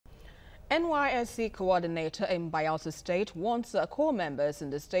NYSC coordinator in Bayelsa State wants corps members in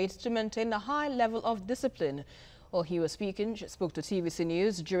the state to maintain a high level of discipline. While he was spoke to TVC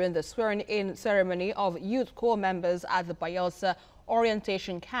News during the swearing-in ceremony of youth corps members at the Bayelsa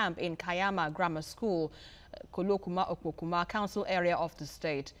orientation camp in Kayama Grammar School, Kolokuma Council area of the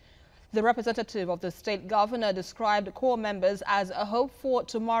state. The representative of the state governor described corps members as a hope for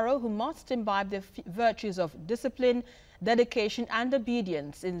tomorrow who must imbibe the virtues of discipline, dedication and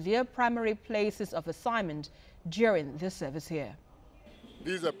obedience in their primary places of assignment during this service here.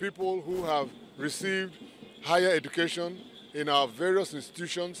 These are people who have received higher education in our various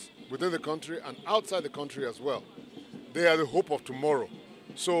institutions within the country and outside the country as well. They are the hope of tomorrow.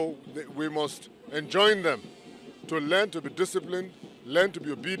 So we must enjoin them to learn to be disciplined, learn to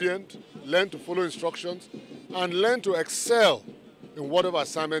be obedient, learn to follow instructions, and learn to excel in whatever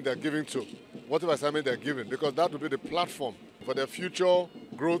assignment they're given, because that will be the platform for their future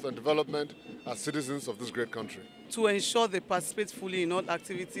growth and development as citizens of this great country. To ensure they participate fully in all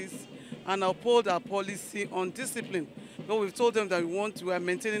activities and uphold our policy on discipline. Because we've told them that we are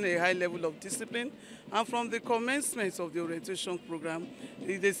maintaining a high level of discipline, and from the commencement of the orientation program,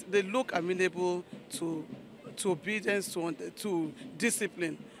 they look amenable to obedience, to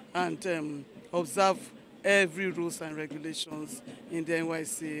discipline, and observe every rules and regulations in the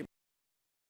NYSC.